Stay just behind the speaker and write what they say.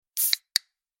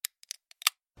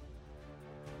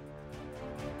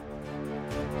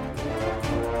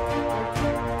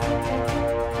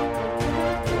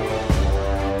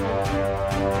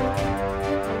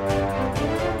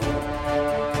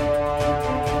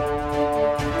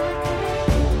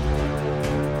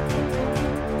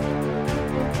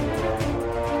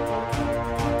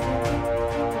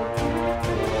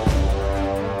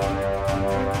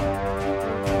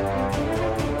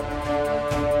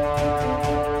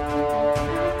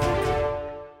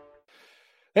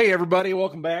Hey, everybody.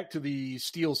 Welcome back to the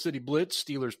Steel City Blitz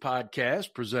Steelers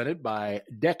podcast presented by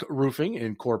Deck Roofing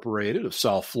Incorporated of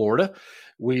South Florida.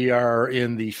 We are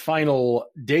in the final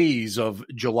days of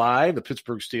July. The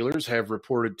Pittsburgh Steelers have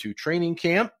reported to training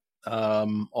camp,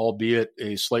 albeit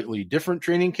a slightly different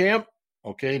training camp.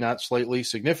 Okay, not slightly,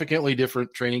 significantly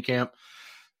different training camp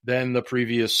than the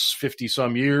previous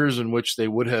 50-some years in which they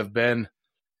would have been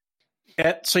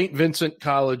at St. Vincent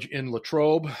College in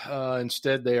Latrobe.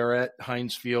 Instead, they are at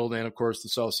Heinz Field and, of course, the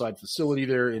Southside facility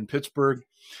there in Pittsburgh.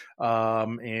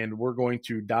 And we're going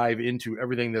to dive into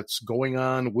everything that's going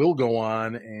on, will go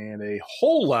on, and a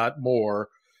whole lot more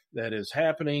that is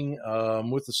happening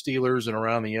with the Steelers and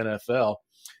around the NFL.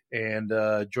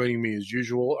 And joining me as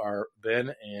usual are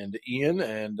Ben and Ian.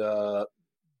 And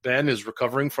Ben is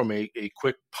recovering from a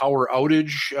quick power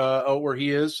outage out where he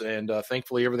is, and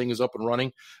thankfully everything is up and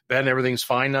running. Ben, everything's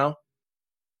fine now?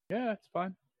 Yeah, it's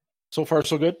fine. So far,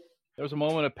 so good? There was a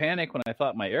moment of panic when I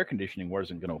thought my air conditioning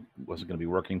wasn't gonna be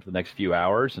working for the next few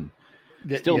hours, and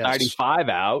still yes. 95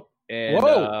 out. And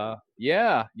whoa!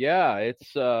 Yeah,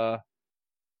 it's that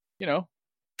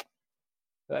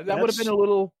would have been a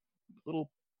little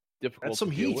difficult. That's some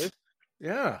to heat. Deal with.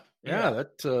 Yeah.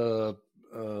 That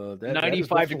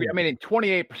 95 degrees. I mean,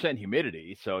 28%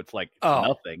 humidity, so it's like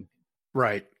nothing.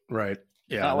 Right.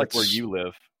 Yeah, not like where you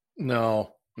live.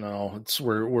 No, it's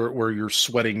where you're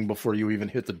sweating before you even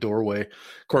hit the doorway.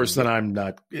 Of course, then I'm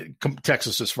not.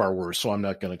 Texas is far worse, so I'm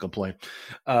not going to complain.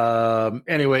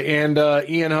 Anyway, and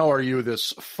Ian, how are you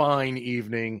this fine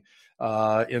evening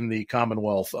in the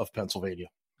Commonwealth of Pennsylvania?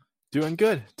 Doing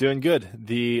good.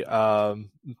 The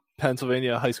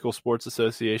Pennsylvania High School Sports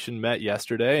Association met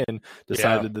yesterday and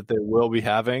decided that they will be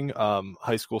having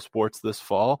high school sports this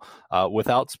fall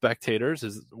without spectators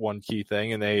is one key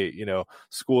thing. And they,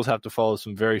 schools have to follow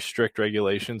some very strict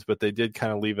regulations, but they did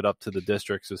kind of leave it up to the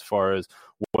districts as far as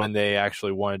when they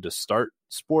actually wanted to start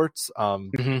sports.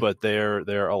 But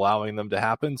they're allowing them to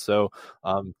happen. So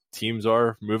teams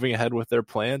are moving ahead with their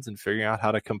plans and figuring out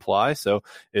how to comply. So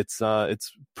it's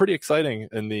pretty exciting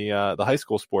in the high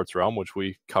school sports realm, which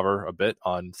we cover a bit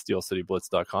on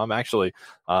SteelCityBlitz.com. Actually,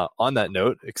 on that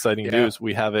note, exciting news.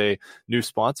 We have a new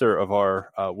sponsor of our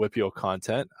WIPIO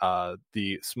content,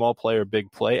 the Small Player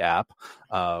Big Play app,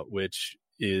 which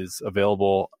is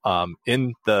available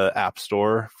in the App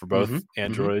Store for both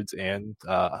Androids and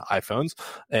iPhones.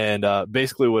 And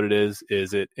basically what it is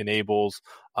it enables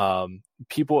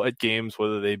people at games,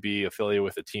 whether they be affiliated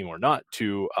with a team or not,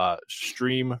 to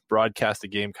broadcast a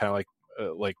game kind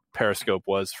of like Periscope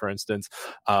was, for instance.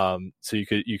 So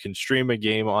you can stream a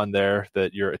game on there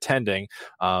that you're attending,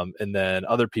 and then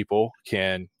other people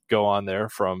can go on there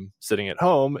from sitting at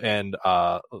home and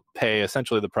pay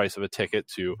essentially the price of a ticket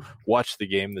to watch the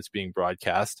game that's being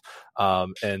broadcast.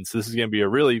 And so this is going to be a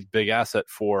really big asset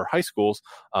for high schools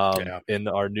in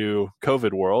our new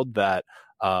COVID world that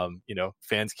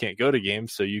fans can't go to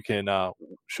games, so you can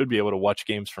should be able to watch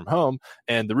games from home.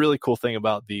 And the really cool thing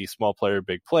about the Small Player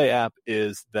Big Play app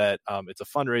is that it's a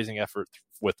fundraising effort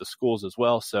with the schools as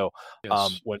well. So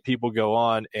when people go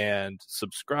on and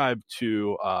subscribe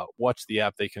to watch the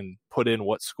app, they can put in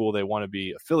what school they want to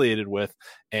be affiliated with,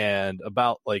 and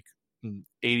about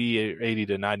 80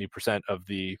 to 90% of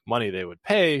the money they would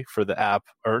pay for the app,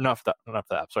 or not the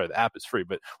app, sorry, the app is free,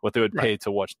 but what they would pay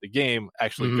to watch the game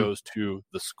actually goes to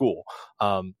the school.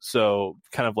 So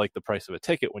kind of like the price of a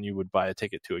ticket, when you would buy a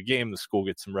ticket to a game, the school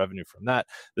gets some revenue from that.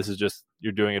 This is just,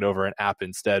 you're doing it over an app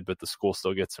instead, but the school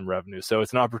still gets some revenue. So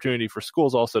it's an opportunity for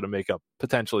schools also to make up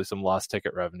potentially some lost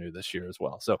ticket revenue this year as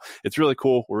well. So it's really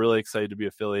cool. We're really excited to be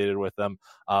affiliated with them.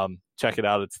 Check it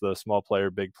out. It's the Small Player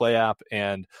Big Play app,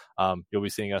 and you'll be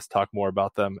seeing us talk more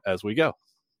about them as we go.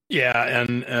 Yeah,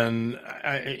 and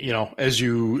I, as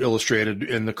you illustrated,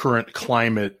 in the current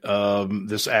climate,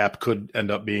 this app could end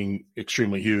up being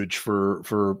extremely huge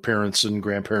for parents and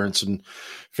grandparents and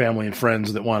family and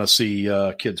friends that want to see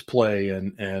kids play,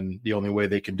 and the only way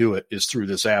they can do it is through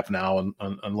this app now,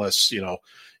 unless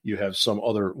you have some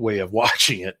other way of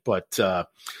watching it. But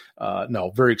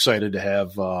no, very excited to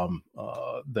have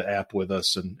the app with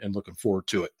us and looking forward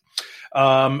to it.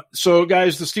 So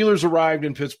guys, the Steelers arrived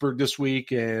in Pittsburgh this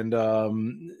week, and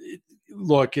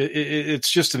look, it's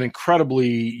just an incredibly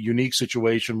unique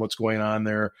situation what's going on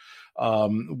there.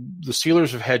 The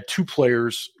Steelers have had two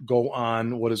players go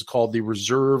on what is called the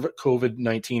reserve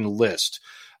COVID-19 list.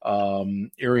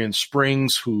 Arian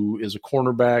Springs, who is a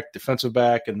cornerback, defensive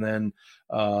back, and then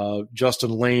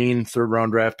Justin Lane,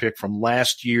 third-round draft pick from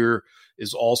last year,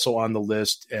 is also on the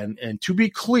list. And to be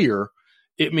clear,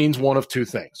 it means one of two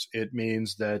things. It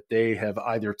means that they have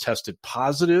either tested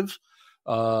positive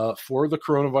for the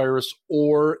coronavirus,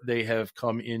 or they have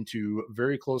come into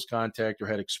very close contact or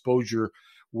had exposure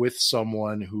with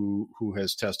someone who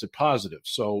has tested positive.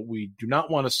 So we do not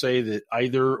want to say that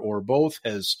either or both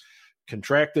has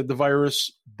contracted the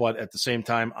virus, but at the same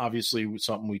time, obviously, it's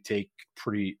something we take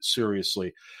pretty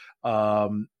seriously.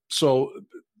 So,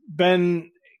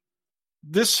 Ben,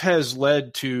 this has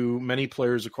led to many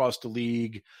players across the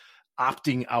league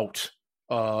opting out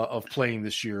of playing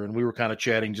this year. And we were kind of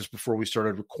chatting just before we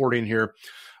started recording here.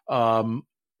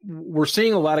 We're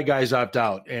seeing a lot of guys opt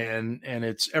out, and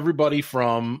it's everybody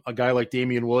from a guy like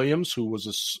Damian Williams, who was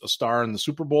a star in the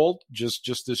Super Bowl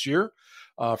just this year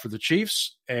for the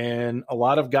Chiefs, and a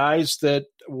lot of guys that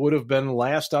would have been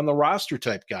last on the roster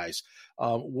type guys.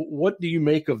 What do you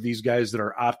make of these guys that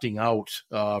are opting out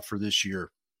for this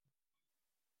year?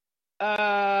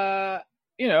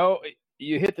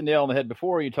 You hit the nail on the head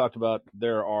before. You talked about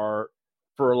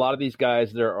for a lot of these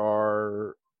guys, there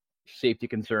are safety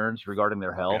concerns regarding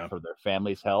their health or their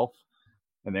family's health,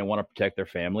 and they want to protect their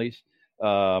families.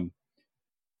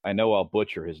 I know I'll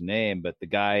butcher his name, but the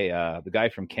guy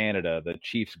from Canada, the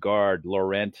Chiefs guard,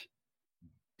 Laurent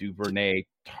Duvernay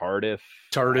Tardif.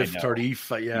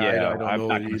 Tardif. Yeah, I'm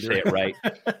not going to say it right.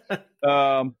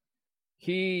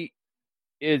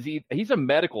 He's a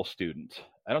medical student.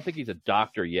 I don't think he's a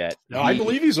doctor yet. No, I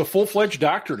believe he's a full-fledged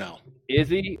doctor now. Is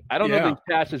he? I don't know if he's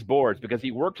passed his boards because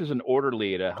he worked as an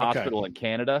orderly at a hospital in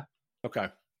Canada. Okay.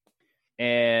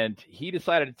 And he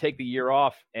decided to take the year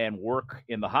off and work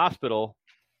in the hospital,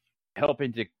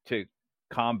 helping to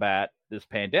combat this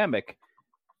pandemic.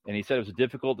 And he said it was a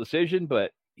difficult decision,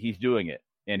 but he's doing it.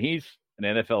 And he's an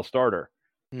NFL starter.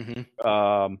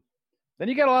 Mm-hmm. Then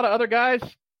you got a lot of other guys.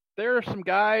 There are some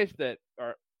guys that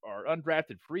are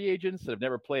undrafted free agents that have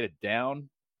never played it down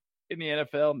in the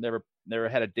NFL, never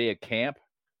had a day of camp,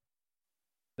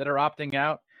 that are opting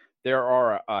out. There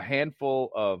are a handful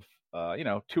of,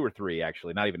 2 or 3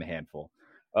 actually, not even a handful,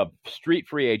 of street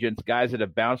free agents, guys that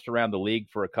have bounced around the league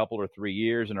for a couple or 3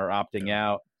 years and are opting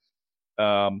out.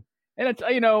 And it's,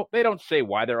 they don't say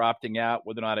why they're opting out,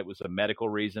 whether or not it was a medical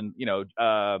reason.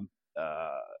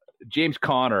 James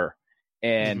Conner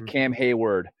and Cam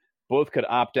Hayward both could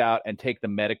opt out and take the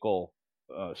medical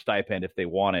stipend if they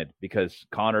wanted, because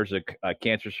Connor's a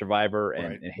cancer survivor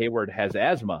and Hayward has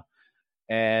asthma.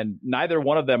 And neither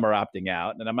one of them are opting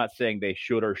out. And I'm not saying they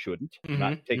should or shouldn't. I'm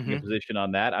not taking a position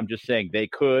on that. I'm just saying they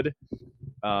could,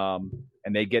 and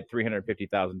they get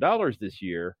 $350,000 this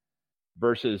year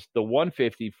versus the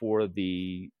 $150 for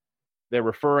they're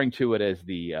referring to it as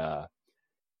the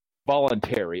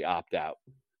voluntary opt-out.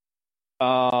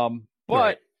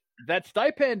 But that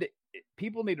stipend,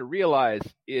 people need to realize,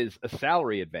 is a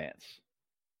salary advance.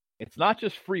 It's not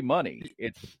just free money.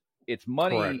 It's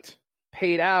money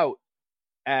paid out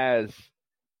as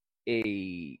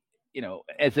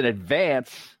as an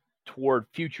advance toward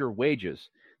future wages.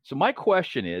 So my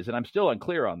question is, and I'm still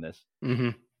unclear on this,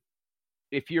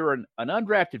 if you're an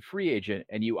undrafted free agent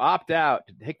and you opt out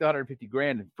to take the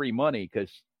 $150,000 in free money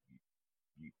because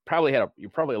you're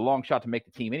probably a long shot to make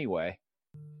the team anyway,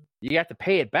 you have to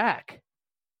pay it back.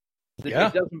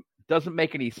 It doesn't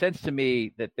make any sense to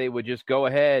me that they would just go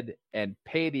ahead and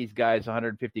pay these guys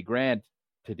 $150,000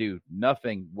 to do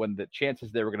nothing when the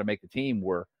chances they were going to make the team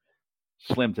were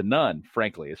slim to none,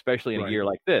 frankly, especially in a year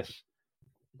like this,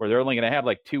 where they're only going to have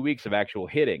like 2 weeks of actual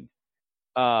hitting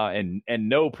and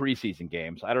no preseason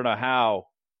games. I don't know how,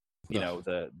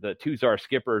 the Tuzar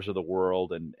Skippers of the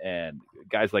world and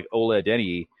guys like Ola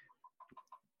Adeniyi,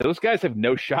 those guys have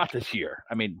no shot this year.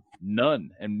 I mean,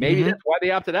 none. And maybe that's why they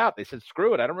opted out. They said,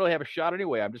 screw it. I don't really have a shot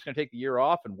anyway. I'm just going to take the year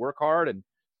off and work hard and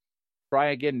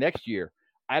try again next year.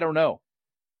 I don't know.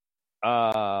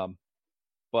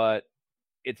 But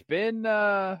it's been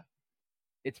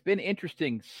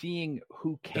interesting seeing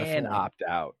who can opt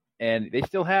out. And they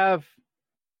still have,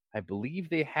 I believe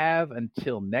they have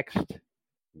until next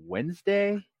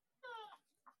Wednesday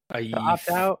to opt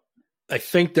out. I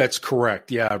think that's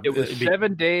correct. Yeah. It was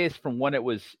 7 days from when it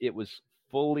was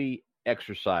fully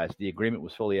exercised. The agreement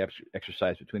was fully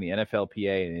exercised between the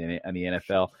NFLPA and the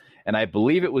NFL. And I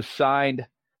believe it was signed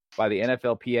by the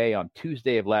NFLPA on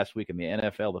Tuesday of last week and the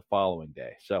NFL the following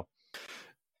day. So,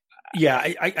 yeah,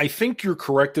 I think you're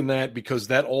correct in that, because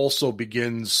that also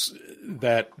begins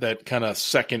that kind of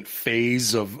second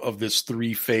phase of this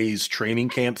 3-phase training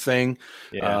camp thing.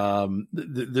 Yeah.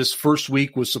 This first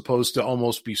week was supposed to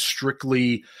almost be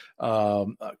strictly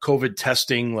COVID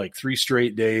testing, like 3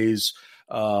 straight days.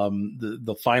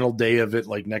 The final day of it,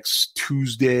 like next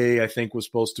Tuesday, I think was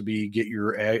supposed to be get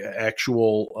your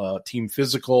actual team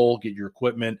physical, get your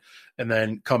equipment, and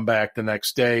then come back the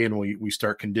next day and we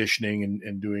start conditioning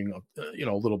and doing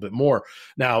a little bit more.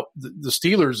 Now the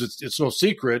Steelers, it's no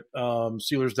secret,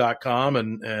 Steelers.com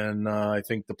and I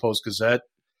think the Post-Gazette,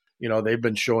 they've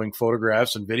been showing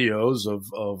photographs and videos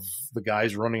of the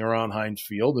guys running around Heinz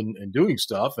Field and doing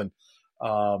stuff. And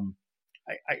I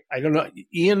don't know,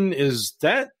 Ian, is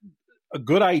that a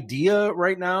good idea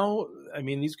right now? I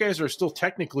mean, these guys are still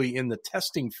technically in the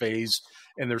testing phase,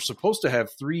 and they're supposed to have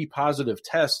 3 positive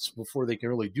tests before they can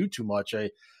really do too much. I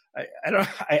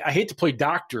hate to play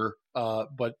doctor,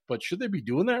 but should they be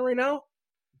doing that right now?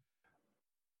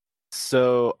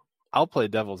 So I'll play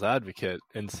devil's advocate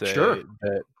and say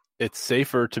that it's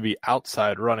safer to be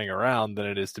outside running around than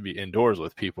it is to be indoors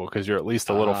with people, because you're at least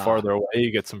a little farther away.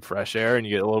 You get some fresh air and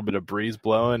you get a little bit of breeze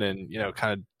blowing and,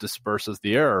 kind of disperses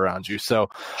the air around you. So,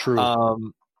 true.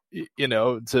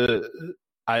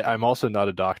 I'm also not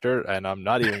a doctor, and I'm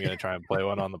not even going to try and play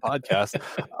one on the podcast.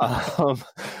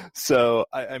 So,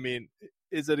 I mean,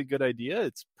 is it a good idea?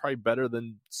 It's probably better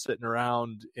than sitting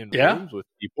around in rooms with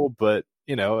people, but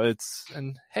it's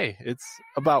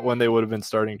about when they would have been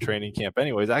starting training camp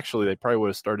anyways. Actually, they probably would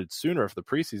have started sooner if the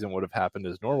preseason would have happened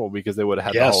as normal, because they would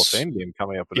have had the Hall of Fame game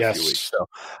coming up in a few weeks. So,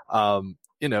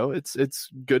 it's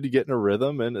good to get in a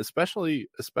rhythm, and especially,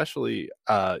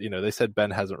 they said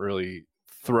Ben hasn't really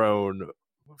thrown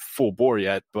full bore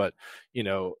yet, but you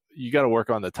got to work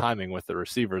on the timing with the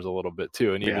receivers a little bit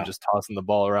too, and even just tossing the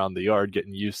ball around the yard,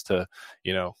 getting used to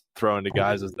throwing to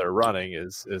guys as they're running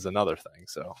is another thing.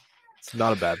 So it's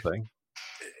not a bad thing.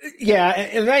 Yeah,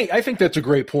 and I think that's a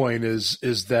great point, is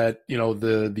that,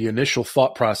 the initial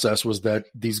thought process was that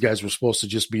these guys were supposed to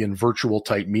just be in virtual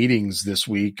type meetings this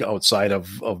week outside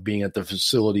of being at the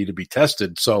facility to be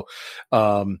tested. So,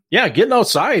 getting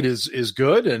outside is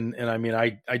good. And I mean,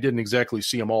 I didn't exactly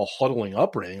see them all huddling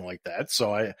up or anything like that.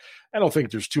 So I don't think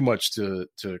there's too much to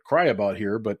cry about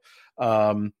here. But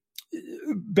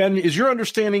Ben, is your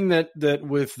understanding that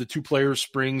with the 2 players,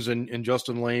 Springs and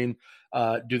Justin Layne,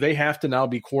 do they have to now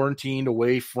be quarantined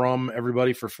away from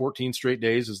everybody for 14 straight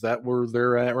days? Is that where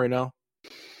they're at right now?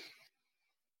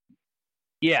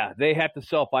 Yeah, they have to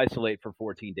self-isolate for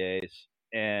 14 days.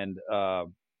 And,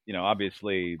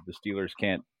 obviously the Steelers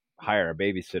can't hire a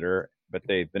babysitter, but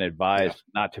they've been advised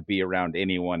not to be around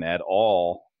anyone at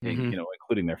all,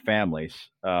 including their families.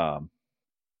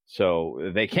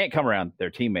 So they can't come around their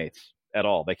teammates at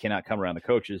all. They cannot come around the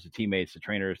coaches, the teammates, the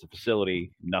trainers, the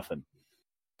facility, nothing.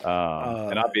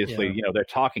 And obviously, they're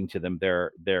talking to them.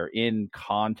 They're in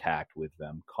contact with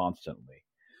them constantly.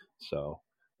 So,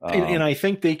 and I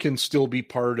think they can still be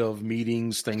part of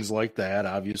meetings, things like that,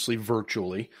 obviously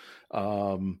virtually.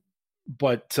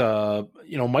 But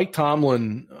Mike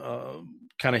Tomlin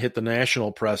kind of hit the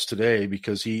national press today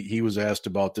because he was asked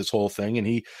about this whole thing, and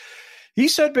he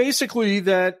said basically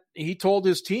that he told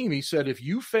his team, he said, if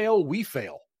you fail, we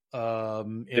fail.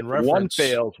 If one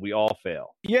fails, we all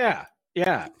fail. Yeah.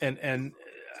 Yeah. And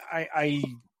I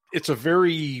it's a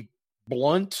very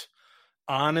blunt,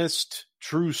 honest,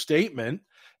 true statement.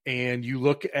 And you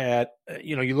look at,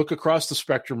 you look across the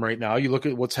spectrum right now, you look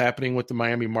at what's happening with the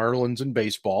Miami Marlins in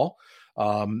baseball.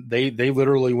 They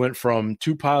literally went from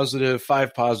 2 positive,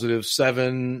 5 positive,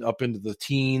 7 up into the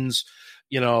teens,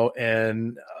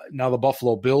 and now the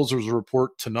Buffalo Bills, there's a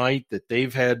report tonight that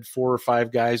they've had 4 or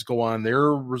 5 guys go on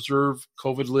their reserve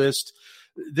COVID list.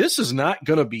 This is not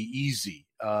going to be easy.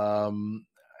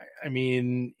 I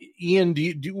mean, Ian,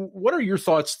 what are your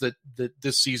thoughts that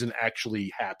this season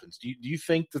actually happens? Do you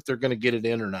think that they're going to get it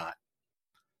in or not?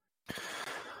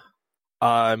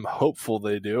 I'm hopeful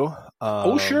they do.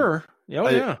 Sure.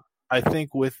 Yeah. I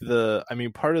think with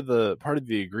part of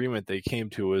the agreement they came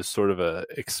to was sort of a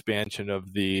expansion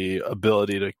of the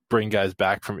ability to bring guys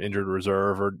back from injured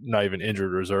reserve, or not even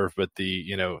injured reserve, but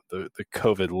the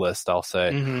COVID list, I'll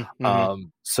say. Mm-hmm.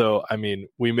 So, I mean,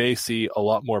 we may see a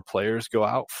lot more players go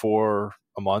out for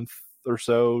a month or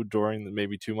so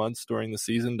maybe 2 months during the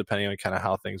season, depending on kind of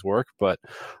how things work. But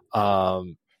I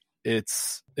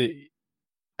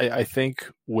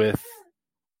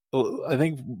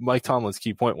think Mike Tomlin's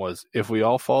key point was, if we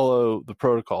all follow the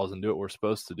protocols and do what we're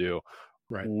supposed to do,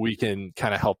 right, we can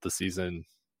kind of help the season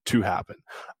to happen.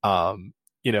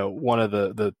 One of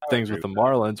the things with the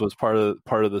Marlins was part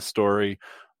of the story.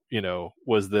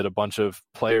 was that a bunch of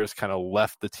players kind of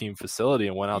left the team facility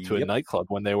and went out to a nightclub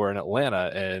when they were in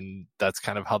Atlanta. And that's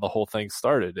kind of how the whole thing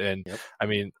started. And I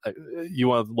mean, you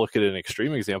want to look at an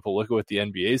extreme example, look at what the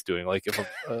NBA is doing. Like if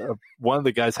one of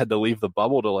the guys had to leave the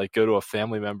bubble to like go to a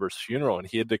family member's funeral, and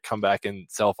he had to come back and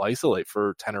self-isolate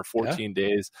for 10 or 14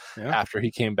 days after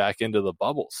he came back into the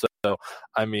bubble. So,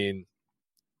 I mean,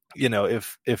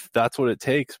 if that's what it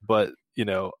takes, but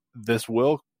this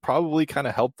will probably kind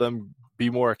of help them be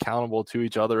more accountable to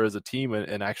each other as a team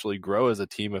and actually grow as a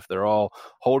team if they're all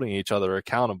holding each other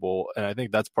accountable. And I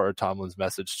think that's part of Tomlin's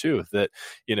message too, that,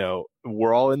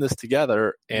 we're all in this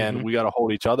together and we got to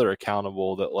hold each other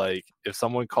accountable. That like, if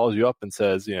someone calls you up and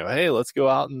says, hey, let's go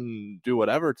out and do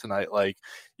whatever tonight, like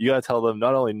you got to tell them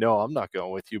not only, no, I'm not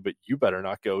going with you, but you better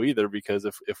not go either, because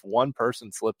if one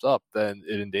person slips up, then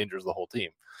it endangers the whole team.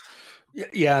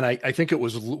 Yeah, and I think it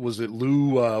was it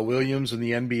Lou Williams in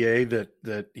the NBA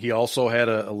that he also had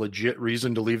a legit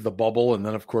reason to leave the bubble, and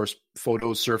then of course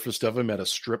photos surfaced of him at a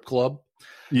strip club.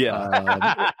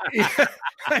 Yeah,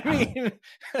 I mean,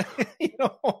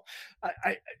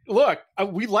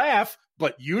 we laugh,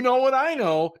 but what I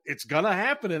know, it's gonna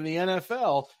happen in the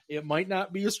NFL. It might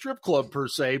not be a strip club per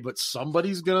se, but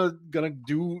somebody's gonna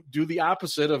do the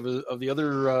opposite of the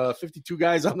other 52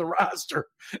 guys on the roster,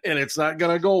 and it's not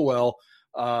gonna go well.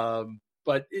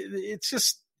 But it's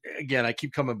just, again, I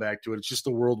keep coming back to it. It's just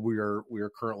the world we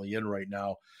are currently in right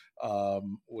now,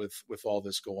 with all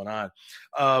this going on.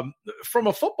 From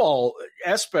a football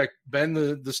aspect, Ben,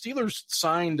 the Steelers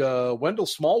signed Wendell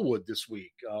Smallwood this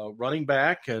week, running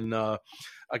back, and a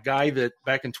guy that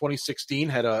back in 2016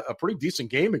 had a pretty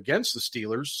decent game against the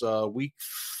Steelers, week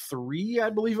 3, I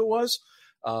believe it was,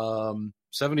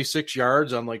 76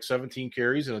 yards on like 17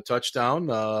 carries and a touchdown.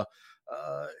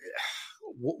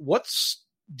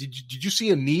 Did you see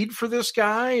a need for this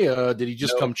guy? Did he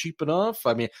just come cheap enough?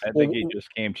 I mean, I think he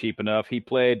just came cheap enough. He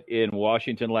played in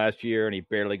Washington last year, and he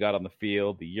barely got on the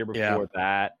field. The year before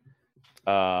that,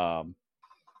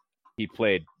 he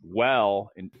played well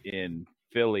in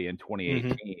Philly in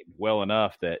 2018, well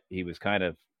enough that he was kind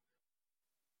of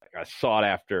like a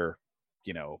sought-after,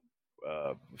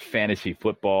 fantasy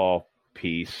football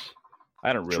piece.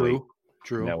 I don't really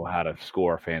know how to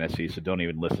score fantasy, so don't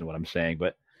even listen to what I'm saying.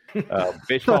 But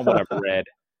based on what I've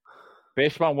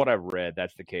read,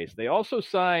 that's the case. They also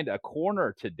signed a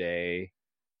corner today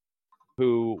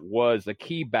who was a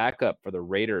key backup for the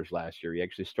Raiders last year. He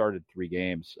actually started 3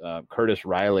 games. Curtis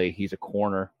Riley, he's a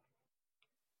corner.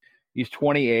 He's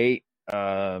 28,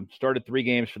 started 3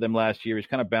 games for them last year. He's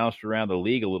kind of bounced around the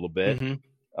league a little bit.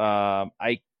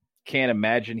 I can't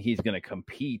imagine he's going to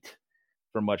compete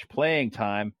for much playing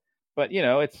time. But,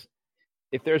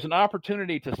 if there's an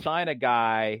opportunity to sign a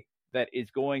guy that is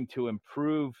going to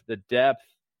improve the depth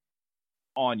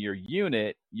on your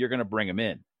unit, you're going to bring him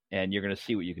in and you're going to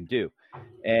see what you can do.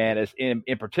 And as in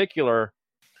particular,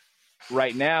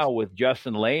 right now with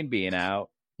Justin Lane being out,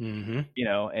 and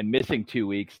missing 2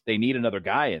 weeks, they need another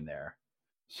guy in there.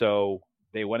 So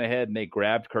they went ahead and they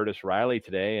grabbed Curtis Riley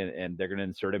today, and they're going to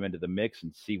insert him into the mix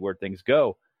and see where things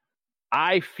go.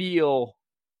 I feel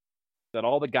that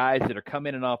all the guys that are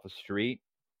coming in off the street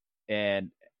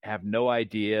and have no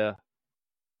idea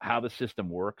how the system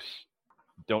works,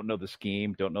 don't know the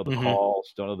scheme, don't know the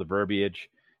calls, don't know the verbiage,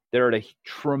 they're at a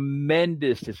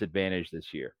tremendous disadvantage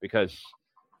this year because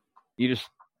you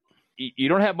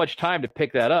don't have much time to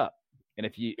pick that up. And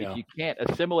if you can't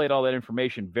assimilate all that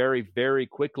information very, very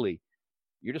quickly,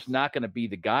 you're just not going to be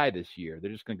the guy this year.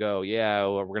 They're just going to go,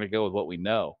 we're going to go with what we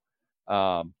know.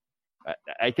 I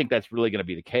think that's really going to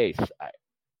be the case.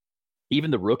 Even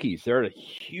the rookies, they're at a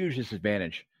huge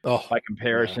disadvantage by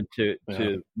comparison to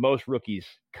most rookies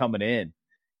coming in.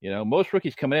 Most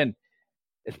rookies coming in,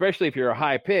 especially if you're a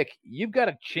high pick, you've got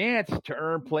a chance to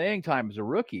earn playing time as a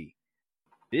rookie.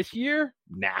 This year,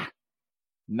 nah,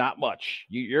 not much.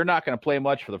 You're not going to play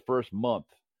much for the first month,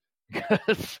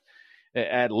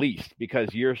 at least,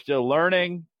 because you're still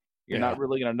learning. You're not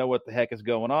really going to know what the heck is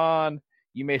going on.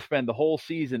 You may spend the whole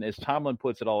season, as Tomlin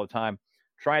puts it all the time,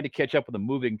 trying to catch up with a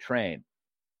moving train.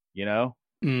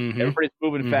 Everybody's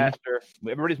moving faster.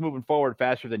 Everybody's moving forward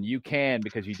faster than you can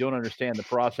because you don't understand the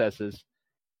processes,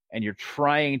 and you're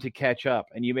trying to catch up.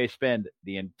 And you may spend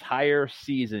the entire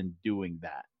season doing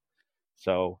that.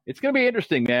 So it's going to be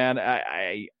interesting, man.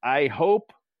 I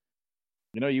hope,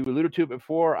 you alluded to it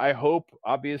before. I hope,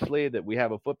 obviously, that we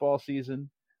have a football season.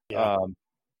 Yeah.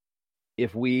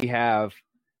 If we have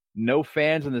no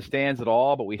fans in the stands at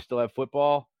all, but we still have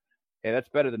football, hey, that's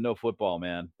better than no football,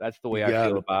 man. That's the way I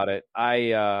feel about it.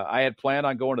 I had planned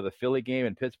on going to the Philly game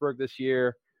in Pittsburgh this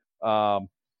year.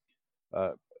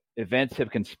 Events have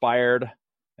conspired,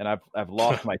 and I've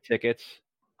lost my tickets.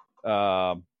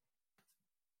 One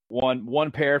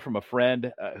pair from a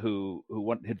friend who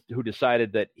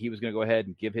decided that he was going to go ahead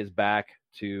and give his back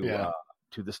to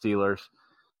the Steelers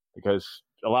because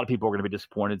a lot of people were going to be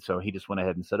disappointed. So he just went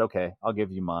ahead and said, "Okay, I'll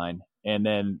give you mine." And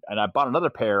I bought another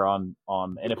pair on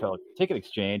NFL Ticket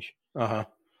Exchange. Uh-huh.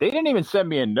 They didn't even send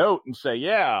me a note and say,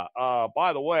 "Yeah,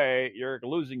 by the way, you're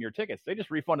losing your tickets." They just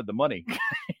refunded the money.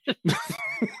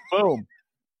 Boom.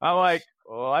 I'm like,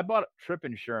 well, I bought trip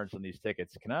insurance on these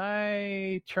tickets. Can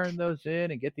I turn those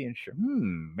in and get the insurance?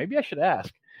 Maybe I should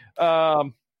ask.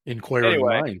 Inquiring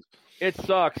minds. It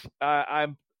sucks.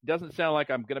 Doesn't sound like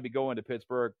I'm going to be going to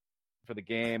Pittsburgh for the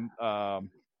game.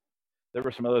 There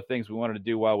were some other things we wanted to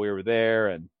do while we were there,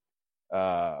 and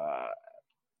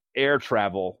air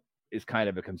travel is kind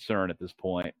of a concern at this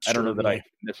point. I don't know that I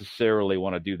necessarily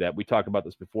want to do that. We talked about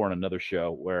this before on another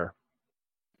show where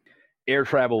air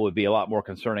travel would be a lot more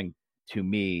concerning to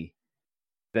me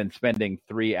than spending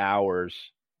 3 hours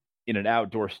in an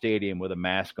outdoor stadium with a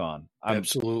mask on. I'm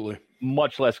absolutely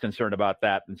much less concerned about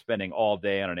that than spending all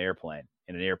day on an airplane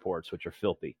in an airports, which are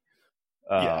filthy.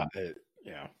 Yeah.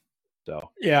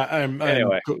 So I'm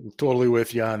totally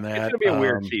with you on that. It's gonna be a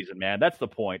weird season, man. That's the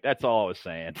point. That's all I was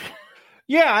saying.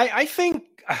 Yeah, I think.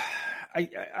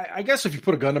 I guess if you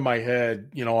put a gun to my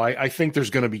head, I think there's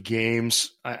going to be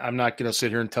games. I'm not going to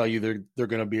sit here and tell you they're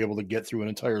going to be able to get through an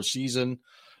entire season,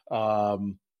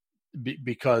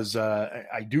 because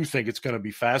I do think it's going to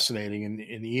be fascinating.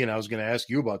 And Ian, I was going to ask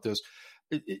you about this.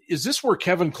 Is this where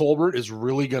Kevin Colbert is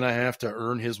really going to have to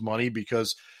earn his money?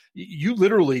 Because you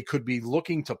literally could be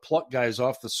looking to pluck guys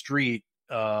off the street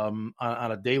on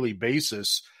a daily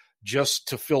basis just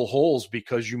to fill holes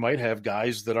because you might have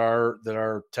guys that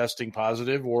are testing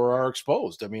positive or are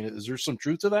exposed. I mean, is there some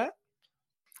truth to that?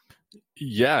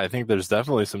 Yeah, I think there's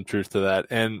definitely some truth to that.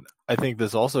 And I think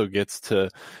this also gets to,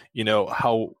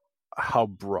 how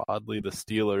broadly the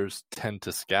Steelers tend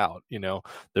to scout.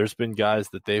 There's been guys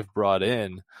that they've brought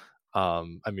in.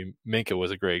 Minkah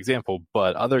was a great example,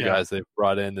 but other guys they've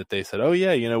brought in that they said, oh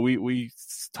yeah, we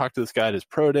talked to this guy at his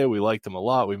pro day. We liked him a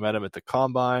lot. We met him at the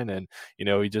combine and,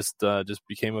 he just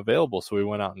became available. So we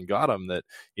went out and got him. That,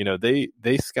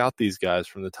 they scout these guys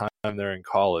from the time they're in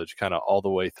college, kind of all the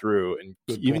way through, and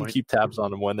even keep tabs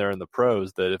on them when they're in the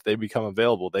pros, that if they become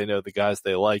available, they know the guys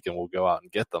they like and will go out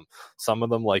and get them. Some of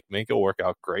them, like Minkah, work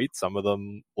out great. Some of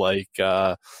them, like,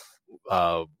 what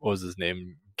was his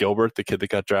name? Gilbert, the kid that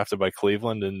got drafted by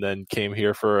Cleveland and then came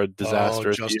here for a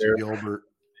disastrous year. Gilbert.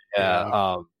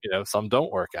 Yeah. Some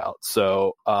don't work out.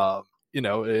 So, it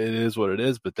is what it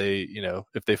is, but they,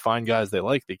 if they find guys they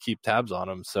like, they keep tabs on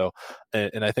them. So,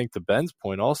 and I think to Ben's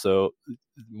point also,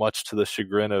 much to the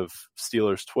chagrin of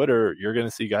Steelers Twitter, you're going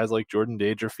to see guys like Jordan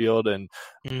Dangerfield and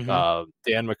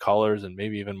Dan McCullers and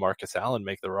maybe even Marcus Allen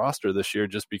make the roster this year,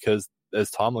 just because,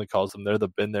 as Tomlin calls them, they're the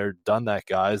been there, done that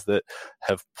guys that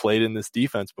have played in this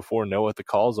defense before, know what the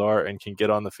calls are, and can get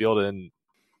on the field and,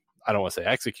 I don't want to say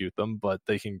execute them, but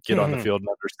they can get on the field and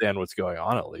understand what's going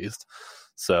on at least.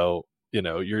 So,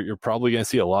 you're probably going to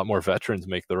see a lot more veterans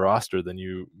make the roster than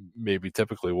you maybe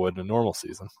typically would in a normal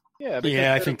season.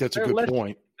 Yeah, I think that's a good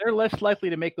point. They're less likely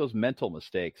to make those mental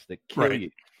mistakes that kill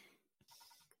you.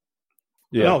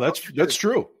 Yeah, no, that's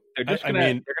true. They're just they're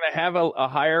going to have a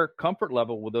higher comfort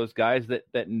level with those guys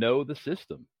that know the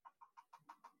system.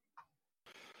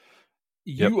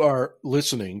 You are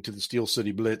listening to the Steel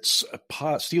City Blitz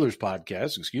Steelers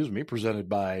podcast, presented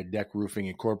by Deck Roofing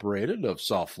Incorporated of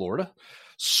South Florida,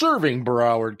 serving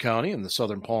Broward County and the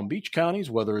southern Palm Beach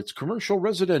counties. Whether it's commercial,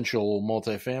 residential,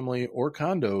 multifamily, or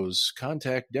condos,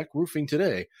 contact Deck Roofing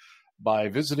today by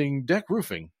visiting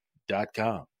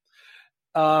deckroofing.com.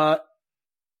 The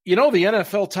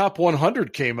NFL Top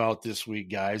 100 came out this week,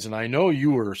 guys, and I know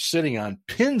you were sitting on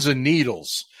pins and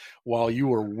needles while you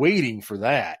were waiting for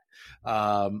that.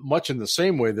 Much in the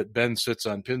same way that Ben sits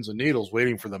on pins and needles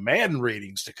waiting for the Madden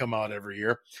ratings to come out every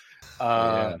year.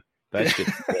 That's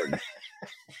important.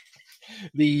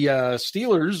 The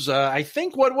Steelers, I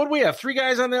think, what do we have? 3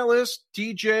 guys on that list?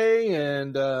 TJ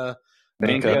and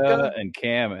Minkah and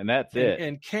Cam, and that's it.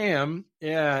 And Cam,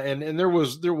 yeah, and there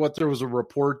was a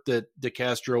report that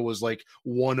DeCastro was like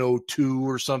 102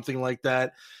 or something like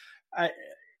that.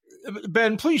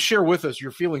 Ben, please share with us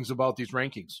your feelings about these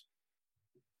rankings.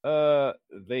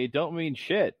 They don't mean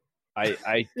shit.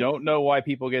 I don't know why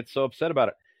people get so upset about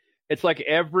it. It's like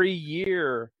every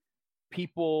year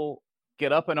people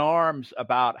get up in arms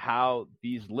about how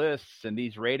these lists and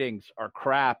these ratings are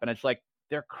crap. And it's like,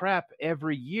 they're crap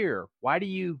every year. Why do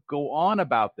you go on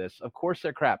about this? Of course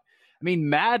they're crap. I mean,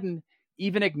 Madden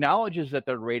even acknowledges that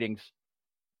their ratings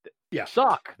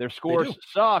suck. Their scores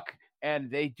suck. and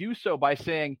they do so by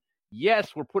saying,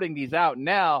 yes, we're putting these out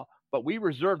now, but we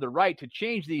reserve the right to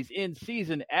change these in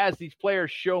season as these players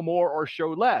show more or show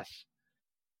less.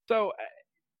 So,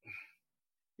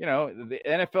 the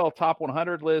NFL top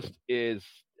 100 list is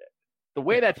the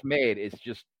way that's made is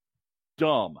just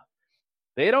dumb.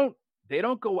 They don't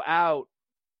go out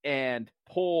and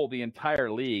poll the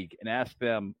entire league and ask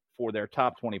them for their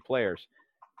top 20 players.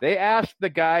 They ask the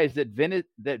guys that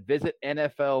visit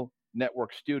NFL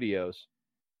Network studios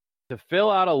to fill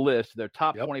out a list of their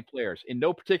top 20 players in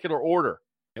no particular order.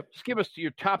 Just give us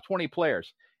your top 20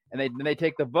 players. And then they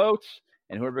take the votes,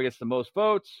 and whoever gets the most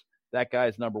votes, that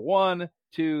guy's number 1,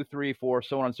 2, 3, 4,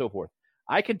 so on and so forth.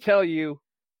 I can tell you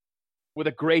with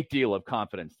a great deal of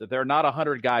confidence that there are not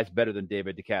 100 guys better than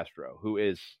David DeCastro, who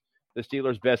is the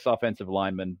Steelers' best offensive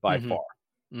lineman by far.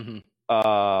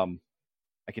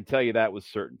 I can tell you that with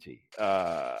certainty.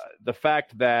 The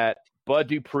fact that Bud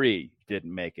Dupree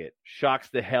didn't make it shocks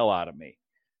the hell out of me.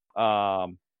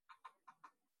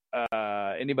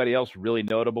 Anybody else really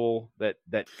notable that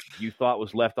you thought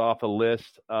was left off a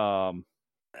list?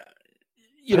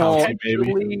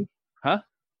 Maybe. Huh?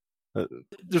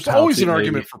 There's always an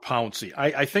argument for Pouncey.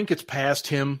 I think it's past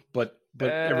him, but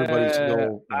everybody's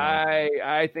still.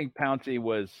 I think Pouncey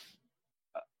was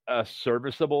a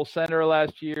serviceable center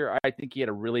last year. I think he had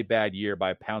a really bad year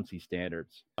by Pouncey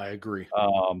standards. I agree.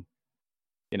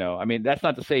 That's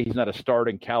not to say he's not a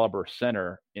starting caliber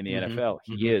center in the NFL.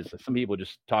 He is. Some people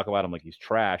just talk about him like he's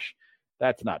trash.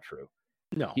 That's not true.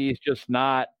 No, he's just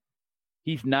not.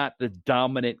 He's not the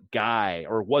dominant guy,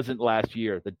 or wasn't last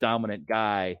year the dominant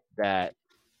guy that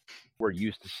we're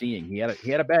used to seeing. He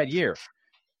had a bad year.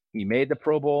 He made the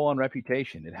Pro Bowl on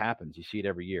reputation. It happens. You see it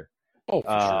every year. Oh,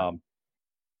 for sure.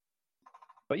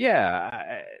 But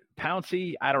yeah,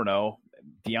 Pouncey, I don't know.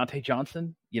 Deontay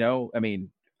Johnson, maybe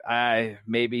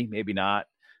not.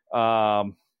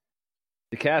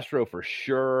 DeCastro for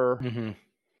sure.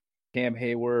 Cam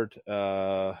Hayward,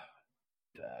 Tuitt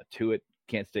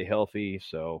can't stay healthy,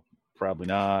 so probably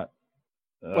not.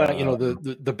 Well,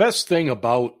 the best thing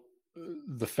about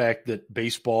the fact that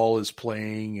baseball is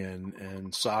playing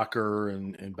and soccer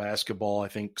and basketball, I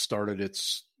think, started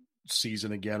its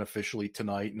season again officially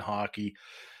tonight, and hockey.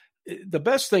 The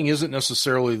best thing isn't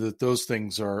necessarily that those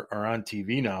things are on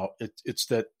TV now. It's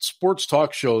that sports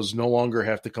talk shows no longer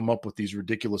have to come up with these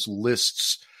ridiculous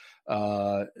lists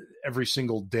every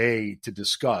single day to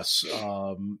discuss.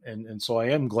 And so I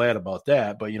am glad about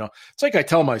that. But, it's like I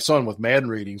tell my son with Madden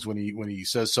ratings when he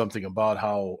says something about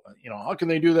how can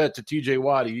they do that to TJ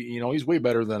Watt? He's way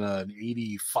better than an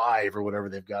 85 or whatever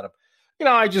they've got him.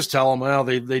 I just tell him, well,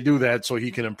 they do that so he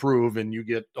can improve, and you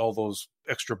get all those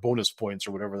extra bonus points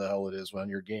or whatever the hell it is on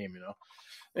your game,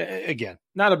 Again,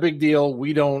 not a big deal.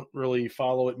 We don't really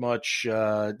follow it much.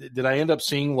 Did I end up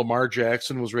seeing Lamar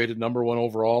Jackson was rated number 1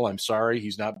 overall? I'm sorry.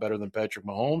 He's not better than Patrick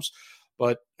Mahomes.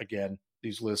 But, again,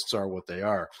 these lists are what they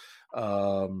are.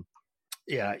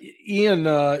 Yeah, Ian,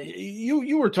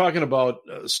 you were talking about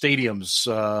stadiums.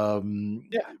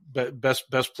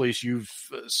 Best place you've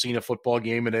seen a football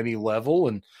game at any level,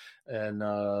 and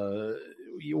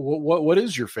what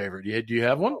is your favorite? Do you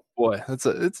have one? Boy, it's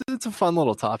a fun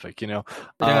little topic, Yeah.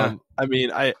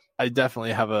 I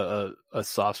definitely have a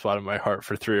soft spot in my heart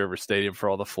for Three River Stadium for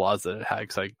all the flaws that it had,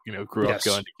 because I grew up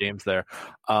going to games there.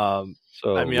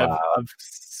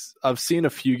 I've seen a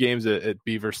few games at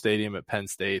Beaver Stadium at Penn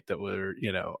State that were,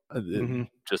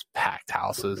 just packed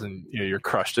houses, and you're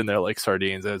crushed in there like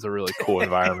sardines. It's a really cool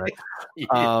environment.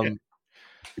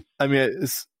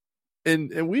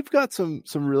 And we've got some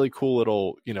really cool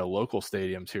little local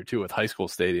stadiums here too, with high school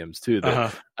stadiums too.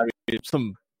 That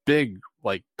some big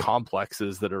like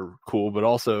complexes that are cool, but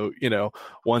also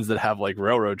ones that have like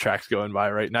railroad tracks going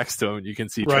by right next to them. You can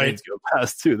see trains go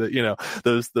past too. That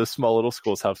those small little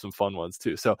schools have some fun ones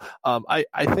too. So I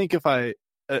think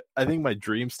I think my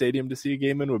dream stadium to see a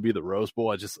game in would be the Rose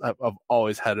Bowl. I've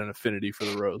always had an affinity for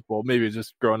the Rose Bowl. Maybe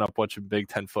just growing up watching Big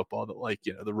Ten football, that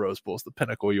the Rose Bowl is the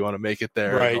pinnacle. You want to make it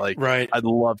there. Right. I'd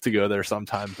love to go there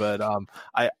sometime, but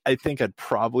I think I'd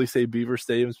probably say Beaver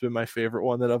Stadium's been my favorite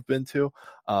one that I've been to.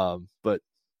 But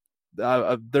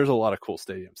there's a lot of cool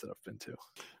stadiums that I've been to.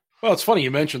 Well, it's funny you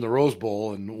mentioned the Rose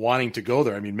Bowl and wanting to go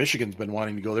there. I mean, Michigan's been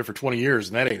wanting to go there for 20 years,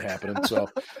 and that ain't happening. So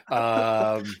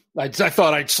I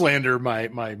thought I'd slander my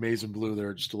maize and blue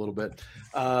there just a little bit.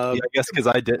 I guess because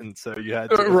I didn't, so you had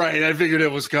to. Right, I figured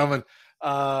it was coming.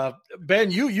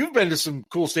 Ben, you've been to some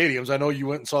cool stadiums. I know you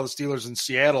went and saw the Steelers in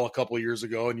Seattle a couple of years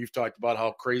ago, and you've talked about how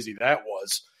crazy that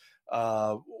was.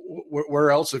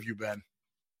 Where else have you been?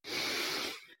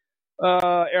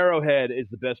 Arrowhead is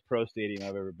the best pro stadium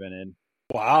I've ever been in.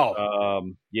 Wow.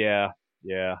 Yeah.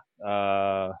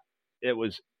 That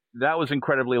was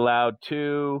incredibly loud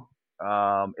too.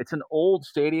 It's an old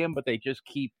stadium, but they just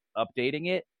keep updating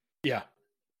it. Yeah.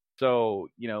 So,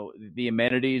 the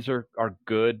amenities are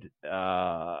good.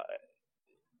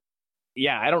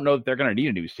 Yeah, I don't know that they're going to need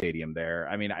a new stadium there.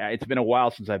 I mean, it's been a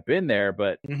while since I've been there,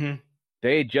 but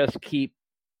they just keep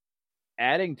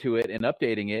adding to it and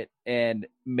updating it and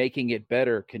making it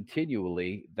better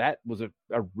continually. That was a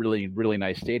really, really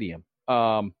nice stadium.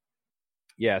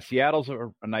 Yeah, Seattle's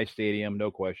a nice stadium, no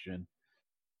question.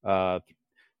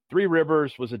 Three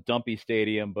Rivers was a dumpy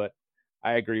stadium, but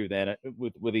I agree with that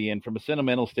with Ian from a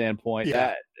sentimental standpoint.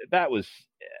 Yeah. That was,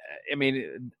 I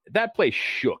mean, that place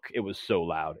shook. It was so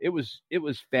loud. It was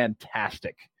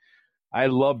fantastic. I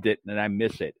loved it and I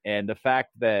miss it. And the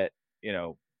fact that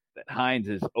that Heinz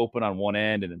is open on one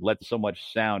end and it lets so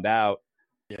much sound out.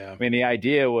 Yeah. I mean, the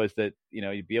idea was that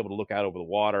you'd be able to look out over the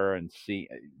water and see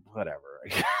whatever.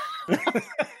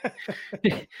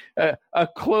 A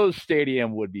closed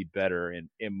stadium would be better in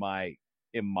my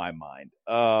mind.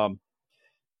 I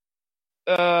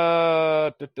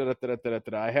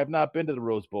have not been to the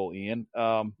Rose Bowl, Ian.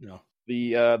 No.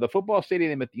 The football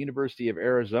stadium at the University of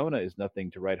Arizona is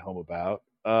nothing to write home about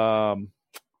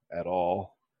at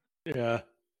all. Yeah.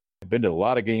 I've been to a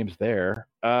lot of games there.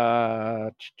 Autzen.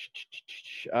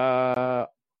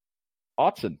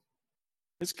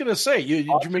 It's gonna say did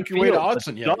you make your way to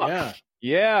Autzen yet?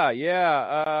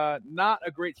 Yeah. Not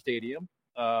a great stadium.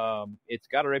 It's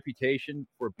got a reputation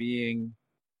for being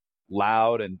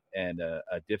loud and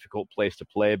a difficult place to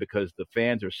play because the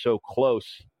fans are so close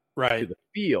to the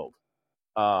field.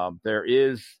 There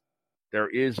is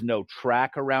no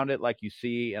track around it like you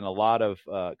see in a lot of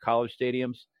college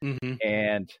stadiums,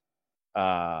 and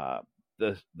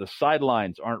the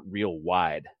sidelines aren't real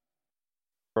wide,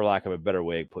 for lack of a better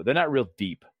way to put it. They're not real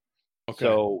deep. Okay.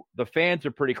 So the fans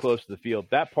are pretty close to the field.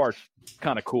 That part's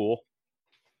kind of cool,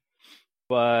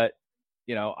 but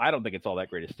I don't think it's all that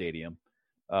great a stadium.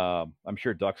 I'm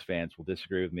sure Ducks fans will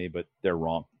disagree with me, but they're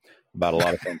wrong about a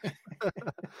lot of things.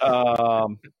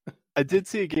 I did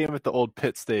see a game at the old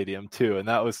Pitt Stadium too, and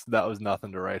that was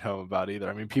nothing to write home about either.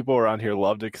 I mean, people around here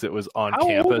loved it because it was on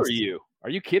campus. How old are you? Are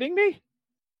you kidding me?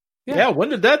 Yeah. When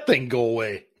did that thing go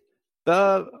away?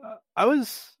 They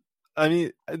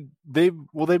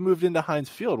moved into Heinz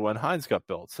Field when Heinz got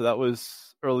built, so that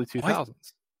was early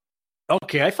 2000s.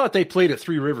 Okay, I thought they played at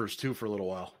Three Rivers too for a little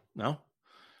while. No.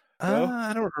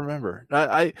 I don't remember.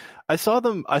 I saw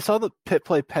them. I saw the Pitt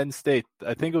play Penn State.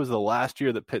 I think it was the last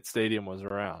year that Pitt Stadium was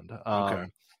around. Okay.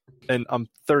 And I'm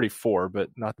 34, but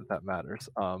not that matters.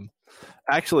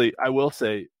 Actually, I will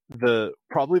say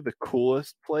probably the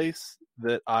coolest place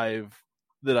that I've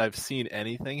seen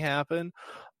anything happen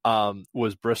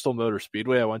was Bristol Motor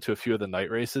Speedway. I went to a few of the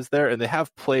night races there, and they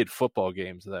have played football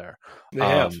games there. They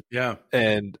have, yeah.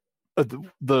 And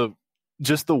the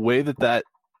way that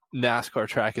NASCAR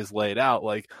track is laid out,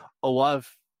 like a lot of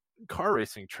car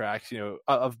racing tracks,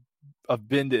 I've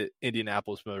been to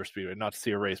Indianapolis Motor Speedway, not to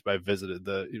see a race, but I visited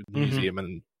the museum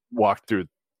and walked through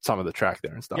some of the track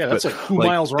there and stuff. Yeah, that's like 2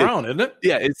 miles around, isn't it?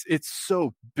 Yeah, it's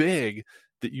so big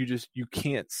that you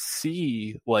can't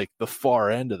see like the far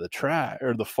end of the track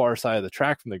or the far side of the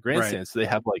track from the grandstand. Right. So they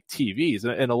have like TVs,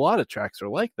 and a lot of tracks are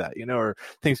like that, or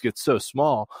things get so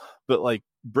small. But like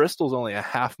Bristol's only a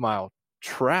half-mile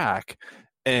track.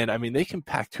 And I mean, they can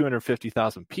pack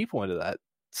 250,000 people into that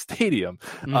stadium.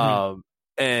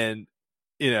 And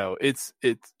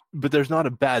but there's not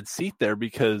a bad seat there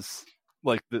because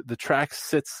like the track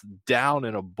sits down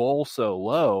in a bowl so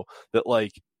low that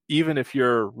like, even if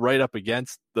you're right up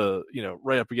against the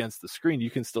screen,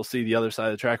 you can still see the other side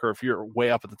of the track. Or if you're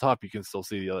way up at the top, you can still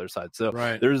see the other side. So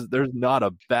there's not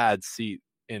a bad seat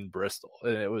in Bristol,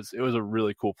 and it was a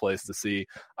really cool place to see.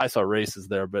 I saw races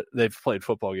there, but they've played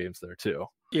football games there too.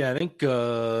 Yeah, I think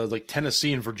like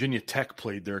Tennessee and Virginia Tech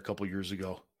played there a couple years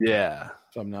ago. Yeah,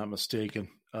 if I'm not mistaken.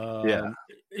 Yeah.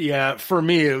 For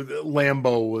me,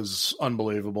 Lambeau was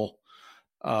unbelievable.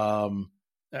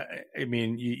 I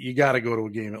mean, you got to go to a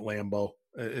game at Lambeau.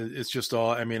 It's just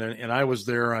all. I mean, and I was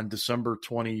there on December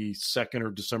 22nd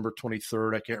or December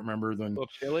 23rd. I can't remember then. Oh,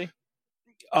 chilly.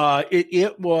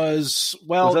 It was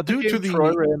that due to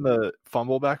Troy ran the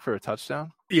fumble back for a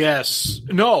touchdown. Yes.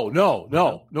 No,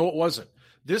 it wasn't.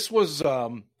 This was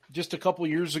just a couple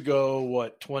years ago.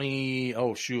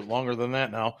 Longer than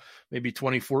that now. Maybe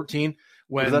 2014.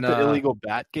 When was that the illegal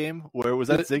bat game? Where was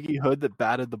that Ziggy Hood that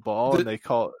batted the ball and they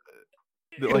call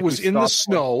it was in the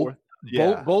snow.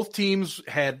 Yeah. Both teams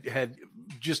had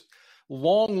just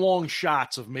long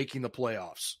shots of making the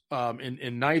playoffs,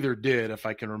 and neither did, if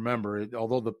I can remember.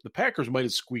 Although the Packers might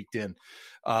have squeaked in,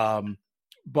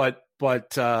 but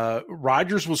But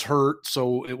Rodgers was hurt,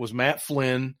 so it was Matt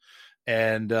Flynn.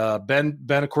 And Ben,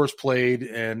 of course, played,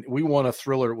 and we won a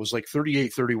thriller. It was like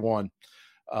 38-31.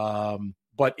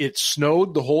 But it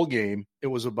snowed the whole game. It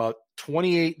was about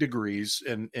 28 degrees.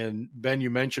 And Ben, you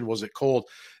mentioned, was it cold?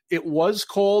 It was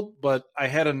cold, but I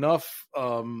had enough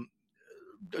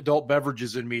adult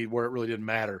beverages in me where it really didn't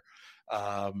matter.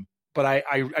 But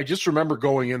I just remember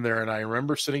going in there, and I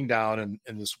remember sitting down,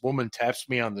 and this woman taps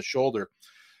me on the shoulder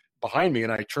behind me,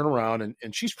 and I turn around,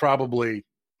 and she's probably,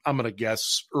 I'm going to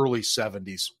guess, early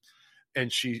 70s.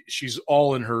 And she's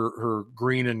all in her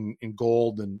green and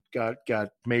gold and got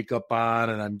makeup on,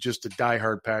 and I'm just a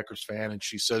diehard Packers fan. And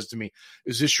she says to me,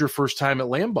 "Is this your first time at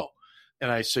Lambeau?"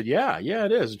 And I said, yeah,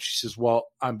 it is. And she says, "Well,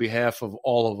 on behalf of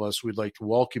all of us, we'd like to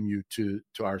welcome you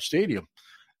to our stadium."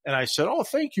 And I said, "Oh,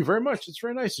 thank you very much. It's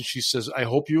very nice." And she says, "I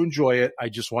hope you enjoy it. I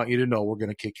just want you to know we're going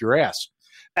to kick your ass."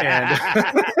 And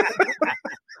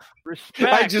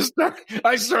Respect.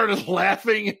 I started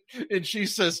laughing, and she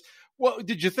says, "Well,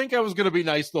 did you think I was going to be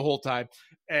nice the whole time?"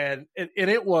 And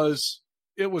it was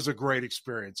a great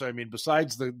experience. I mean,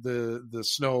 besides the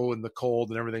snow and the cold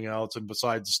and everything else, and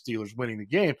besides the Steelers winning the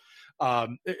game,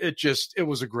 it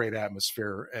was a great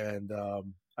atmosphere. And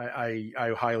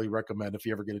I highly recommend, if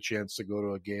you ever get a chance to go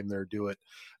to a game there, do it.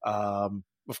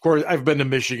 Of course, I've been to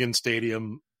Michigan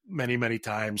Stadium many, many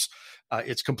times.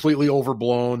 It's completely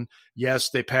overblown. Yes,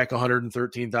 they pack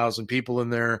 113,000 people in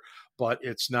there, but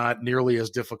it's not nearly as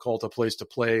difficult a place to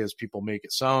play as people make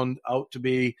it sound out to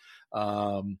be.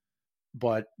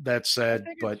 But that said,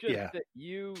 that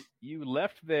you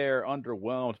left there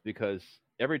underwhelmed because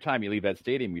every time you leave that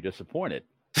stadium, you're disappointed.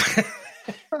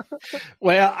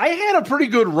 Well, I had a pretty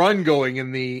good run going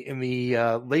in the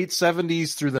late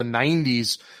 70s through the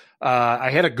 90s. I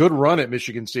had a good run at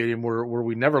Michigan Stadium where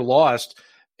we never lost.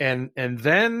 And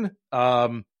then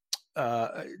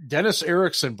Dennis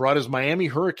Erickson brought his Miami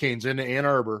Hurricanes into Ann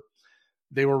Arbor.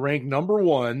 They were ranked number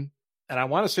 1. And I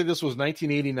want to say this was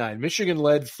 1989. Michigan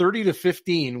led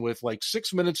 30-15 with like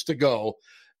 6 minutes to go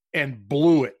and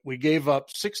blew it. We gave up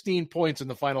 16 points in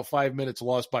the final 5 minutes,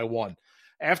 lost by 1.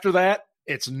 After that,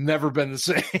 it's never been the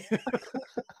same.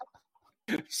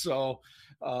 So,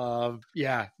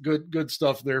 good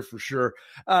stuff there for sure.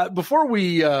 Before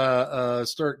we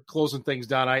start closing things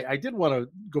down, I did want to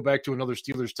go back to another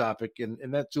Steelers topic,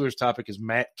 and that Steelers topic is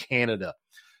Matt Canada.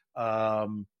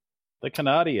 The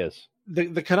Canadias.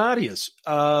 The Canadias.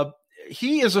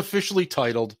 He is officially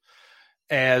titled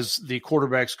as the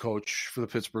quarterback's coach for the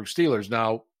Pittsburgh Steelers.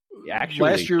 Now,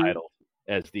 actually last year, titled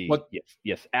as the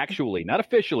yes, actually, not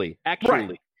officially, actually,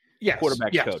 right. Yes,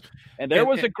 quarterback's coach. And there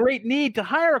was a great need to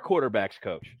hire a quarterback's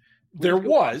coach. There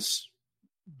was,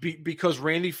 because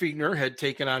Randy Fichtner had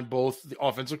taken on both the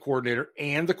offensive coordinator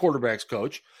and the quarterback's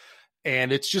coach,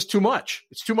 and it's just too much.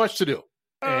 It's too much to do.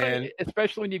 And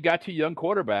especially when you've got 2 young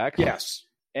quarterbacks. Yes.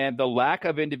 And the lack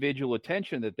of individual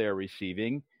attention that they're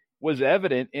receiving was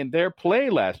evident in their play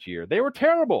last year. They were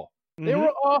terrible. Mm-hmm. They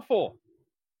were awful.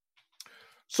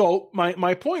 So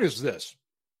my point is this.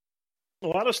 A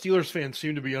lot of Steelers fans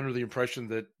seem to be under the impression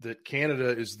that Canada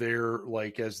is there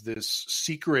like as this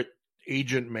secret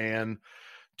agent man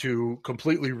to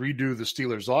completely redo the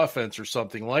Steelers offense or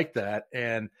something like that.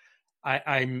 And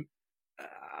I'm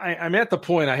at the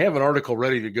point, I have an article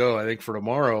ready to go, I think, for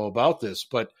tomorrow about this,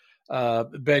 but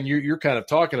Ben, you're kind of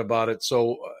talking about it.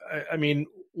 So, I mean,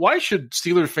 why should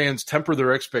Steelers fans temper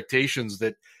their expectations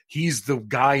that he's the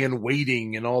guy in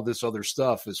waiting and all this other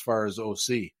stuff as far as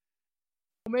OC?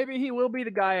 Well, maybe he will be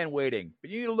the guy in waiting, but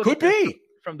you need to look at it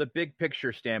from the big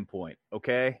picture standpoint,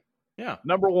 okay? Yeah.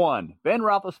 Number 1, Ben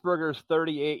Roethlisberger's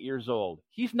 38 years old.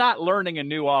 He's not learning a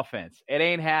new offense. It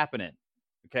ain't happening,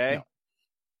 okay?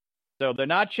 No. So they're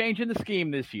not changing the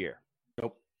scheme this year.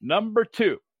 Nope. Number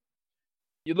 2,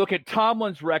 you look at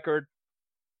Tomlin's record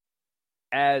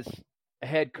as a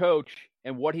head coach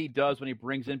and what he does when he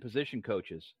brings in position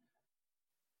coaches.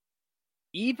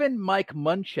 Even Mike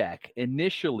Munchak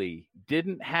initially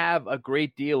didn't have a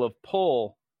great deal of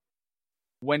pull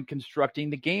when constructing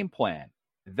the game plan.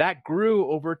 That grew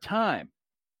over time.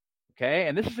 Okay.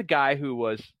 And this is a guy who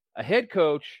was a head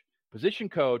coach, position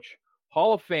coach,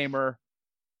 Hall of Famer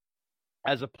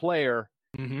as a player,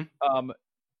 and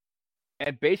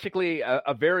basically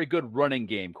a very good running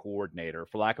game coordinator,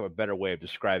 for lack of a better way of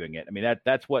describing it. I mean,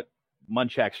 that's what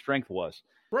Munchak's strength was.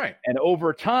 Right. And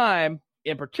over time,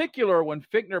 in particular, when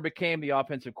Fichtner became the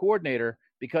offensive coordinator,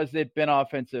 because they'd been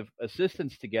offensive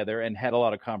assistants together and had a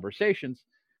lot of conversations,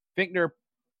 Fichtner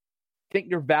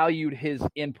valued his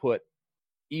input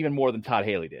even more than Todd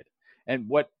Haley did. And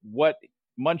what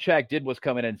Munchak did was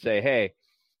come in and say, hey,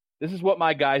 this is what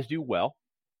my guys do well.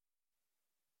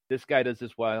 this guy does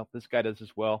this well, this guy does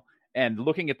this well. And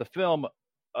looking at the film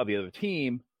of the other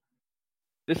team,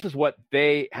 this is what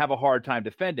they have a hard time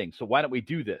defending. So why don't we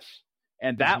do this?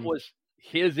 And that was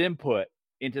his input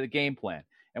into the game plan.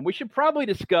 And we should probably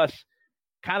discuss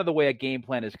kind of the way a game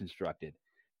plan is constructed.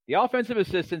 The offensive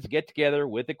assistants get together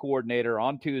with the coordinator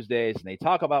on Tuesdays, and they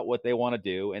talk about what they want to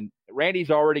do. And Randy's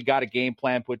already got a game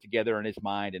plan put together in his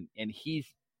mind, and he's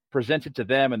presents it to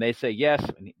them, and they say, yes,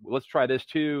 and let's try this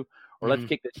too, or let's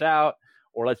kick this out,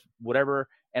 or let's whatever.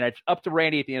 And it's up to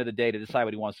Randy at the end of the day to decide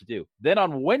what he wants to do. Then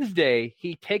on Wednesday,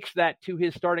 he takes that to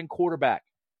his starting quarterback,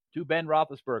 to Ben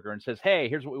Roethlisberger, and says, hey,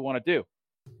 here's what we want to do.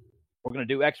 We're going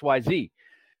to do X, Y, Z.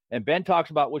 And Ben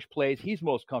talks about which plays he's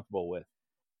most comfortable with.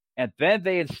 And then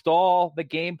they install the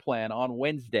game plan on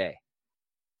Wednesday.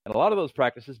 And a lot of those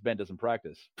practices, Ben doesn't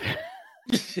practice.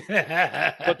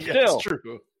 But still,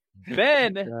 true.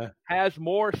 Ben has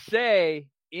more say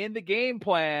in the game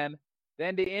plan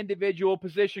than the individual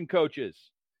position coaches.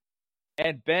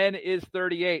 And Ben is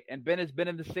 38, and Ben has been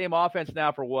in the same offense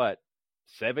now for what,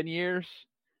 7 years?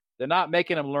 They're not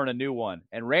making him learn a new one.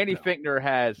 And Randy Fichtner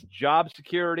has job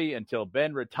security until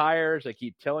Ben retires. I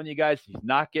keep telling you guys, he's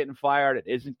not getting fired. It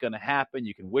isn't going to happen.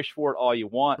 You can wish for it all you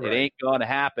want. Right. It ain't going to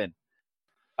happen.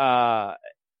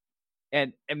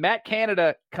 And Matt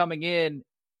Canada coming in,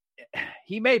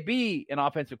 he may be an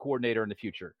offensive coordinator in the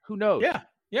future. Who knows?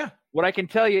 Yeah. What I can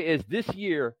tell you is this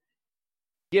year,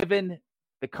 given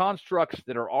the constructs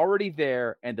that are already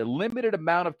there and the limited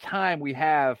amount of time we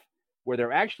have where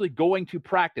they're actually going to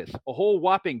practice, a whole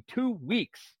whopping 2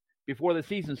 weeks before the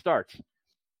season starts,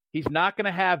 he's not going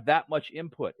to have that much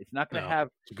input. It's not going to have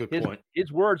 – that's a good point.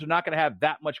 His words are not going to have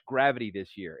that much gravity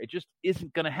this year. It just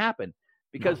isn't going to happen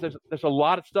because there's a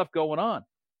lot of stuff going on.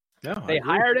 No, they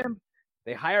hired him.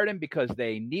 They hired him because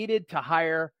they needed to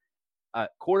hire a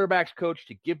quarterbacks coach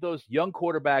to give those young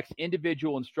quarterbacks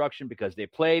individual instruction because they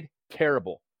played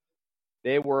terrible.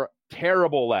 They were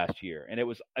terrible last year, and it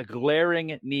was a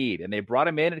glaring need. And they brought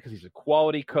him in because he's a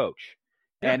quality coach.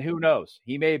 Yeah. And who knows?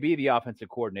 He may be the offensive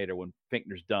coordinator when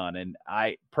Fichtner's done. And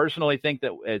I personally think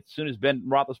that as soon as Ben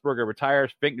Roethlisberger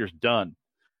retires, Fichtner's done.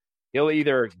 He'll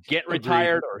either get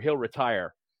retired or he'll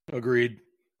retire. Agreed.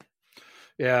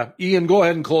 Yeah. Ian, go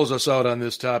ahead and close us out on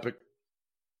this topic.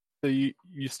 So you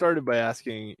started by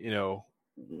asking,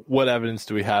 what evidence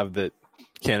do we have that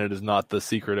Canada's not the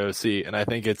secret OC? And I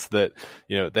think it's that,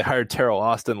 they hired Terrell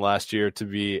Austin last year to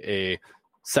be a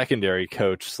secondary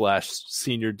coach /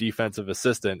 senior defensive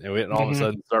assistant. And we didn't all of a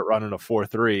sudden start running a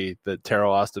 4-3 that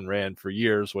Terrell Austin ran for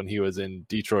years when he was in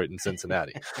Detroit and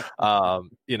Cincinnati.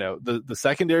 The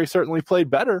secondary certainly played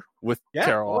better with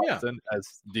Terrell Austin as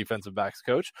defensive backs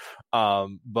coach.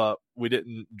 But we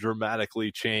didn't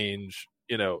dramatically change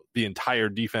the entire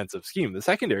defensive scheme. The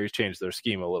secondaries changed their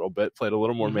scheme a little bit, played a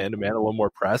little more man-to-man, a little more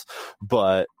press,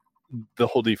 but the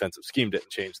whole defensive scheme didn't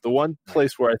change. The one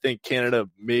place where I think Canada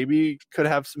maybe could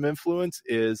have some influence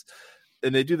is,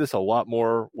 and they do this a lot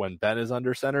more when Ben is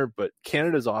under center, but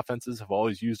Canada's offenses have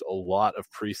always used a lot of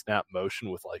pre-snap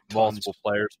motion with like multiple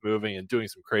players moving and doing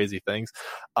some crazy things.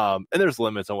 And there's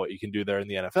limits on what you can do there in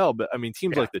the NFL, but I mean,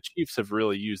 teams like the Chiefs have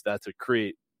really used that to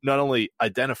create not only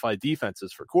identify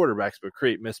defenses for quarterbacks, but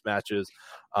create mismatches,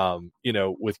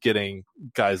 with getting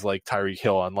guys like Tyreek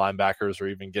Hill on linebackers or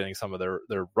even getting some of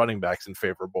their running backs in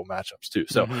favorable matchups too.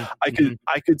 So I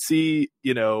could see,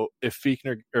 if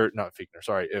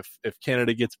if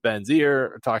Canada gets Ben's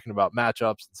ear talking about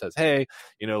matchups and says, hey,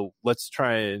 let's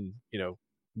try and,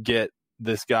 get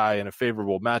this guy in a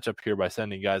favorable matchup here by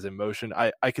sending guys in motion.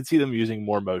 I could see them using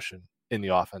more motion in the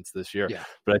offense this year. Yeah.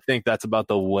 But I think that's about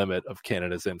the limit of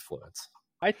Canada's influence.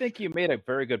 I think you made a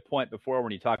very good point before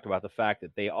when you talked about the fact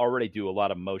that they already do a lot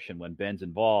of motion when Ben's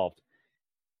involved.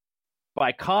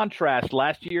 By contrast,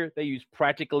 last year they used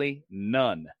practically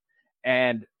none.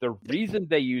 And the reason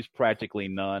they used practically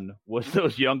none was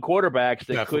those young quarterbacks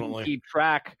that couldn't keep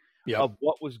track of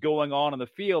what was going on in the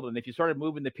field. And if you started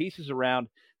moving the pieces around,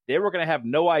 they were going to have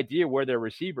no idea where their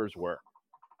receivers were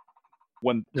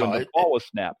when the ball was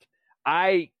snapped.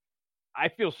 I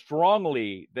feel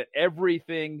strongly that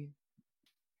everything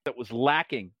that was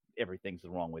lacking, everything's the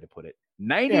wrong way to put it,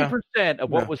 90%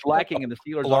 of what was lacking in the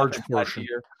Steelers' offense last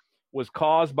year was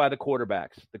caused by the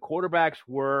quarterbacks. The quarterbacks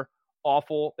were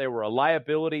awful. They were a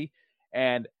liability.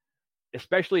 And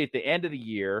especially at the end of the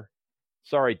year,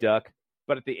 sorry, Duck,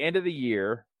 but at the end of the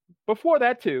year, before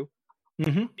that too,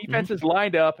 defenses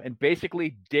lined up and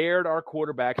basically dared our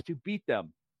quarterbacks to beat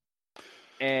them.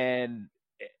 And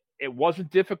it wasn't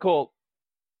difficult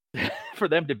for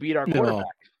them to beat our quarterbacks.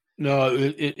 No,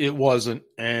 it wasn't,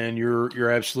 and you're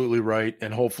absolutely right.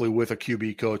 And hopefully, with a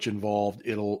QB coach involved,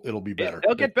 it'll be better.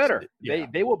 They'll get better.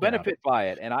 They will benefit by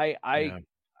it, and I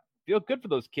feel good for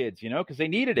those kids, because they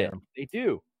needed it. They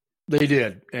do. They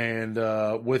did. And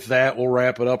with that, we'll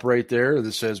wrap it up right there.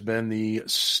 This has been the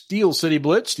Steel City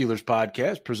Blitz Steelers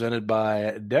podcast presented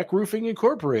by Deck Roofing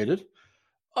Incorporated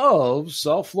of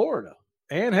South Florida.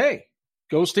 And hey,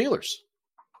 go Steelers.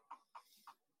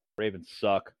 Ravens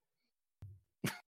suck.